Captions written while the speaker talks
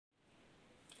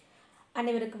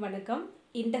அனைவருக்கும் வணக்கம்.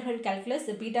 Integral calculus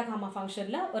beta gamma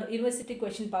ஃபங்க்ஷனில் ஒரு யூனிவர்சிட்டி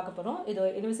கொஷின் பார்க்க போகிறோம். இது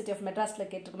யூனிவர்சிட்டி ஆஃப் மெட்ராஸில்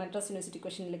கேட்டிருக்கு, மெட்ராஸ் யூனிவர்சிட்டி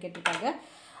கொஷினில் கேட்டிருக்காங்க.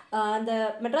 அந்த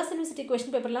மெட்ராஸ் யூனிவர்சிட்டி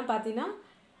கொஷின் பேப்பர்லாம் பார்த்தீங்கன்னா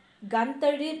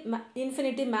கந்தழி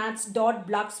இன்ஃபினிட்டி மேத்ஸ்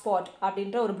 .blogspot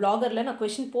அப்படின்ற ஒரு பிளாகரில் நான்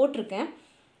கொஷின் போட்டிருக்கேன்.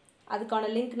 அதுக்கான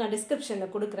லிங்க் நான்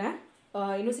டிஸ்கிரிப்ஷனில் கொடுக்குறேன்.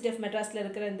 யூனிவர்சிட்டி ஆஃப் மெட்ராஸில்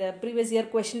இருக்கிற இந்த ப்ரீவியஸ்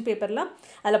இயர் கொஷின் பேப்பர்லாம்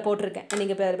அதில் போட்டிருக்கேன்.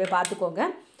 நீங்கள் போய்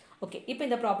பார்த்துக்கோங்க. ஓகே, இப்போ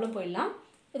இந்த ப்ராப்ளம் போயிடலாம்.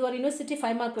 இது ஒரு university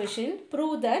 5 mark question.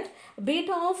 Prove that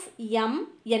beta of m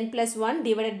n plus 1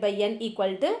 divided by n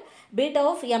equal to beta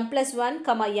of m plus 1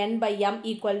 comma n by m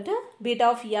equal to beta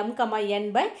of m comma n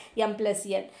by m plus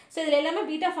n. So இதில் எல்லாமே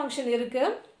beta function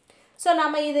இருக்குது. So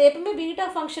நம்ம இது எப்பவுமே beta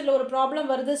ஃபங்க்ஷனில் ஒரு problem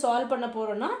வருது solve பண்ண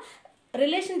போகிறோன்னா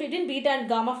relation between beta and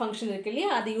gamma function இருக்கு இல்லையா,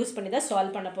 அதை யூஸ் பண்ணி தான்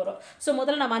சால்வ் பண்ண போகிறோம். ஸோ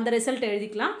முதல்ல நம்ம அந்த ரிசல்ட்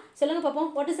எழுதிக்கலாம். சொல்லுங்கள்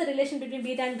பார்ப்போம். What is the relation between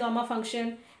beta and gamma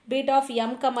function? beta of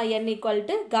m comma n equal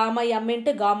to gamma m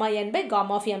into gamma n by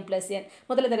gamma of m plus n.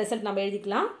 முதல்ல இந்த ரிசல்ட் நம்ம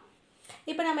எழுதிக்கலாம்.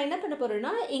 இப்போ நம்ம என்ன பண்ண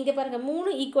போகிறோம்னா, இங்கே பாருங்கள்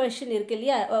 3 ஈக்குவேஷன் இருக்குது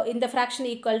இல்லையா, இந்த ஃப்ராக்ஷன்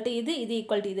ஈக்குவல் டு இது, இது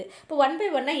ஈக்குவல் டு இது. இப்போ 1 by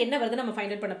 1 என்ன வருது நம்ம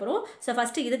ஃபைண்ட் அவுட் பண்ண போகிறோம். ஸோ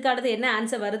ஃபஸ்ட்டு இதுக்கானது என்ன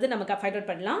ஆன்சர் வருது நமக்கு ஃபைண்ட்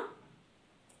அவுட் பண்ணலாம்.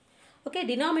 ஓகே,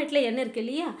 டினாமினேட்டரில் n இருக்குது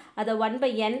இல்லையா, அதை 1 by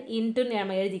n இன்ட்டுன்னு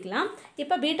நம்ம எழுதிக்கலாம்.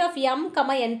 இப்போ beat of m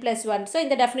comma n plus 1. So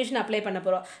இந்த டெஃபினேஷன் அப்ளை பண்ண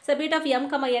போகிறோம். So beat of m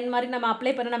comma n மாதிரி நம்ம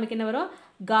அப்ளை பண்ண நமக்கு என்ன வரும்?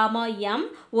 Gamma m.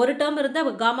 ஒரு டேர்ம்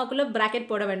இருந்தால் காமாக்குள்ளே ப்ராக்கெட்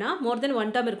போட வேணாம், மோர் தென்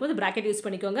 1 டேர்ம் இருக்கும்போது ப்ராக்கெட் யூஸ்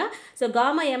பண்ணிக்கோங்க. So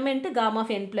gamma m into gamma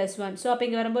of n plus 1. So அப்போ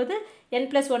இங்கே வரும்போது n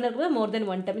plus 1 இருக்கும்போது மோர் தென்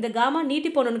 1 டேர்ம். இந்த காமா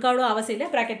நீட்டி போகணுக்கான அவசியம் இல்லை,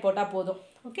 ப்ராக்கெட் போட்டால் போதும்.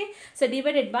 Okay, so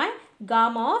divided by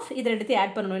gamma of இது ரெண்டுத்தையும்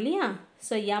ஆட் பண்ணணும் இல்லையா.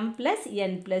 So m plus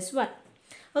n plus 1.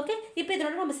 Okay, இப்போ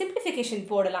இதனோட நம்ம சிம்பிளிஃபிகேஷன்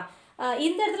போடலாம்.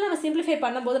 இந்த இடத்துல நம்ம சிம்பிளிஃபை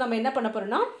பண்ணும்போது நம்ம என்ன பண்ண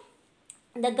போகிறோம்னா,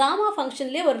 இந்த காமா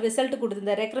ஃபங்க்ஷன்லேயே ஒரு ரிசல்ட்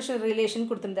கொடுத்துருந்தேன், ரெக்ரஷன் ரிலேஷன்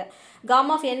கொடுத்துருந்தேன்.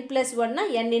 Gamma of n plus 1னா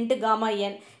n into gamma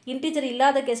n. Integer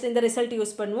இல்லாத கேஸில் இந்த ரிசல்ட்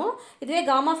யூஸ் பண்ணுவோம். இதுவே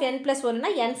gamma of n plus 1னா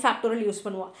n factorial use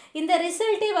பண்ணுவோம். இந்த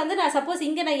ரிசல்ட்டே வந்து நான் சப்போஸ்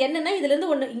இங்கே நான் என்னன்னா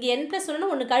இதுலேருந்து ஒன்று இங்கே n plus 1னா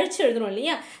ஒன்று கழிச்சு எழுதணும்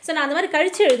இல்லையா. ஸோ நான் அந்த மாதிரி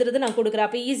கழிச்சு எழுதுறது நான் கொடுக்குறேன்.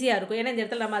 அப்போ ஈஸியாக இருக்கும், ஏன்னா இந்த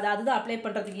இடத்துல நம்ம அதுதான் அப்ளை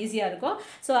பண்ணுறதுக்கு ஈஸியாக இருக்கும்.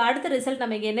 ஸோ அடுத்த ரிசல்ட்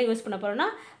நம்ம இங்கே என்ன யூஸ் பண்ண போகிறோம்னா,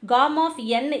 காமா ஆஃப்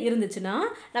n இருந்துச்சுன்னா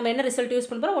நம்ம என்ன ரிசல்ட்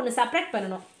யூஸ் பண்ண போகிறோம், ஒன்று செப்பரேட்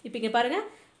பண்ணணும். இப்போ இங்கே பாருங்கள்,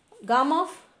 காமா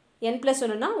ஆஃப் n plus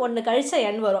 1னா ஒன்று கழிச்சா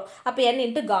n வரும். அப்போ n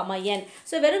into gamma n.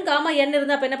 So வெறும் காமா n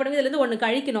இருந்தால் அப்போ என்ன பண்ணுங்க, இதுலேருந்து ஒன்று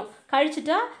கழிக்கணும்.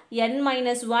 கழிச்சுட்டா n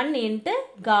minus 1 into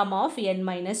gamma of n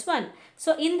minus 1.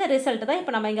 So இந்த ரிசல்ட்டை தான்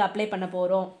இப்போ நம்ம இங்கே அப்ளை பண்ண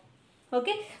போகிறோம்.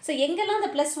 ஓகே, ஸோ எங்கெல்லாம்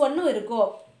அந்த ப்ளஸ் 1 இருக்கோ,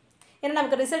 ஏன்னா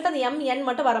நமக்கு ரிசல்ட் அந்த m n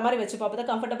மட்டும் வர மாதிரி வச்சுப்போம், அப்போ தான்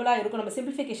கம்ஃபர்டபுளாக இருக்கும் நம்ம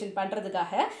சிம்பிளிஃபிகேஷன்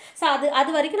பண்ணுறதுக்காக. ஸோ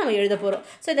அது வரைக்கும் நம்ம எழுத போகிறோம்.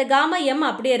 ஸோ இந்த காமா m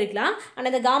அப்படியே இருக்கலாம். ஆனால்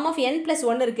இந்த காமா ஆஃப் n plus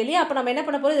 1 இருக்கு இல்லையா, அப்போ நம்ம என்ன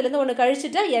பண்ண போகிறோம், இதுலேருந்து ஒன்று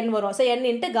கழிச்சுட்டா n வரும். So n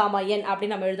into gamma n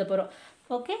அப்படின்னு நம்ம எழுத போகிறோம்.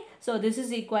 Okay, so this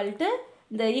is equal to,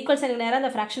 இந்த ஈக்குவல் சைனுக்கு நேராக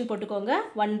இந்த ஃப்ராக்ஷன் போட்டுக்கோங்க,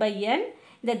 1 by n.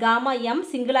 இந்த காமா m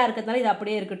சிங்கிளாக இருக்கிறதுனால இது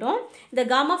அப்படியே இருக்கட்டும். இந்த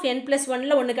காமா ஆஃப் n plus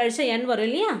 1ல் ஒன்று கழிச்சா n வரும்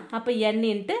இல்லையா, அப்போ n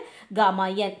இன்ட்டு காமா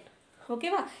n.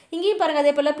 ஓகேவா, இங்கேயும் பாருங்கள்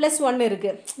அதே போல் ப்ளஸ் 1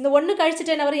 இருக்குது. இந்த 1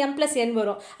 கழிச்சுட்டு என்ன வரும், m plus n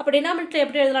வரும். அப்போ டினாமினேட்டர்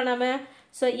எப்படி எழுதலாம் நம்ம?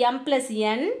 So m plus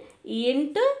n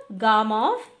into gamma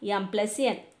of m plus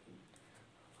n.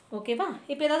 ஓகேவா,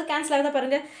 இப்போ ஏதாவது கேன்சல் ஆகுதா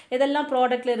பாருங்கள், எதெல்லாம்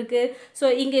ப்ராடக்ட்டில் இருக்குது. ஸோ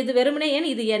இங்கே இது வெறுமனே n,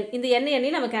 இது n, இந்த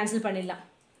n நம்ம கேன்சல் பண்ணிடலாம்.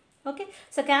 ஓகே,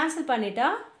 ஸோ கேன்சல் பண்ணிட்டா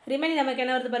ரிமைனிங் நமக்கு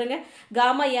என்ன வருது பாருங்கள்,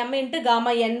 gamma m into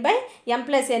gamma n by m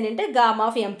plus n into gamma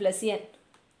of m plus n.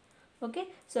 Okay,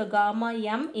 so gamma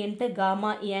m into gamma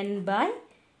n by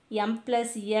m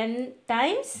plus n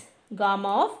times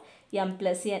gamma of m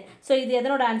plus n. So இது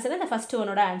எதனோட answer? இந்த first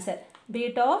ஒனோட answer,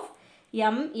 beta of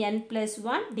m n plus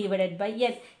 1 divided by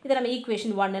n. இதை நம்ம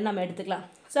equation 1 நம்ம எடுத்துக்கலாம்.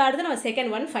 So அடுத்து நம்ம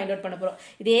second one find out பண்ண போகிறோம்.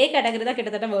 இதே கேட்டகரி தான்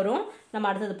கிட்டத்தட்ட வரும், நம்ம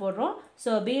அடுத்தது போடுறோம்.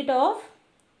 So beta of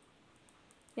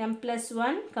m plus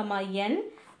 1 n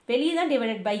வெளியே தான்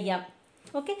divided by m.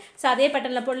 Okay, so அதே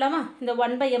பேட்டர்னில் போடலாமா, இந்த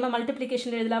 1 by m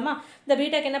மல்டிப்ளிகேஷன் எழுதலாமா. இந்த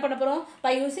பீட்டாக்கு என்ன பண்ண போகிறோம்,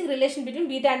 by using relation between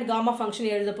beta and gamma function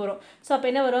எழுத போகிறோம். ஸோ அப்போ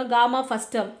என்ன வரும், gamma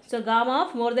first term. So gamma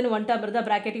of more then 1 term இருந்தால்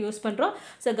ப்ராக்கெட் யூஸ் பண்ணுறோம்.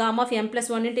 So gamma of m plus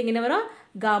 1 into இங்கே என்ன வரும்,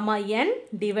 gamma n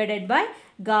divided by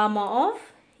gamma of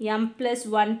m plus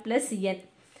 1 plus n.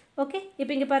 Okay,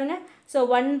 இப்போ இங்கே பாருங்கள், ஸோ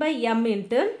 1 by m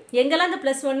இன்ட்டு எங்கெல்லாம் இந்த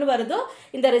ப்ளஸ் 1 வருதோ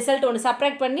இந்த ரிசல்ட் ஒன்று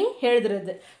சப்ராக்ட் பண்ணி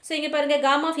எழுதுறது. ஸோ இங்கே பாருங்கள்,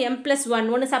 காமா ஆஃப் m plus 1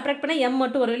 ஒன்று சப்ராக்ட் பண்ணால் m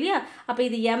மட்டும் வரும் இல்லையா, அப்போ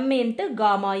இது m into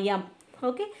gamma m.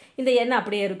 Okay, இந்த n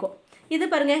அப்படியே இருக்கும். இது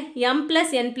பாருங்கள், m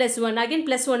plus n plus 1 again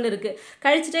plus 1 இருக்குது,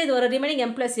 கழிச்சுட்டா இது ஒரு ரிமைனிங்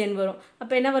m plus n வரும்.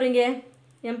 அப்போ என்ன வருங்க,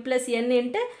 m plus n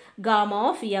into gamma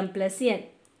of m plus n.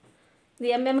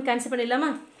 இது m கேன்சல்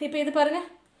பண்ணிடலாமா. இப்போ இது பாருங்கள்,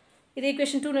 இது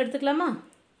ஈக்குவேஷன் 2 எடுத்துக்கலாமா.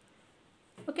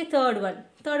 ஓகே,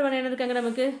 தேர்ட் ஒன் என்ன இருக்காங்க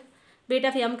நமக்கு, beta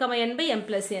of m comma n by m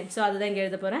plus n. So அதுதான் இங்கே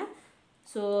எழுத போகிறேன்.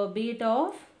 So beta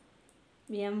of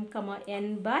m comma n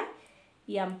by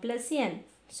m plus n.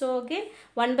 So okay,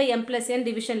 1 by m plus n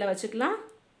டிவிஷனில் வச்சுக்கலாம்.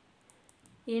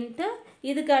 இன்ட்டு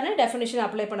இதுக்கான டெஃபினேஷன்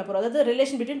அப்ளை பண்ண போகிறோம். அதாவது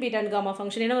relation between beta and gamma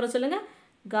function என்ன வரும் சொல்லுங்கள்?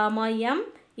 Gamma M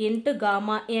into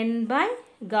gamma N by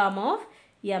gamma of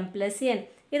M plus n.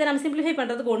 இதை நம்ம சிம்பிளிஃபை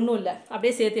பண்ணுறதுக்கு ஒன்றும் இல்லை,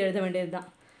 அப்படியே சேர்த்து எழுத வேண்டியது தான்.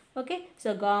 Okay, so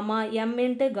gamma M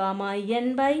into gamma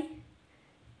N by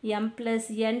M plus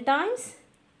n times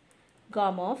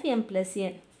gamma of M plus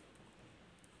n.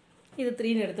 இது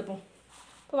 3ன்னு எடுத்துப்போம்.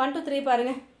 இப்போ 1 to 3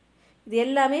 பாருங்கள், இது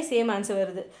எல்லாமே சேம் ஆன்சர்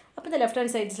வருது. அப்போ இந்த லெஃப்ட்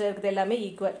ஹேண்ட் சைட்ஸில் இருக்கிறது எல்லாமே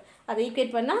ஈக்குவல். அதை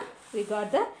ஈக்குவேட் பண்ணால் we got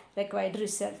the required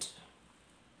result.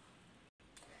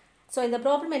 So இந்த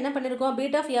ப்ராப்ளம் என்ன பண்ணியிருக்கோம்?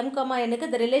 பீட்டா ஆஃப் எம் கமா எனக்கு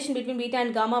இந்த relation between beta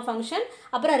and gamma function,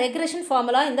 அப்புறம் ரெக்ரெஷன்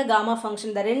ஃபார்முலா இந்த காமா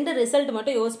ஃபங்க்ஷன், இந்த 2 ரிசல்ட்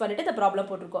மட்டும் யூஸ் பண்ணிவிட்டு இந்த ப்ராப்ளம்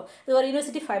போட்டிருக்கோம். இது ஒரு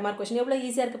யூனிவர்சிட்டி 5 மார்க் கொஸ்டின். எவ்வளோ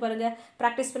ஈஸியாக இருக்குது பாருங்கள்.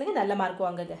 ப்ராக்டிஸ் பண்ணுங்கள், நல்ல மார்க்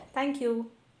வாங்குங்க. தேங்க்யூ.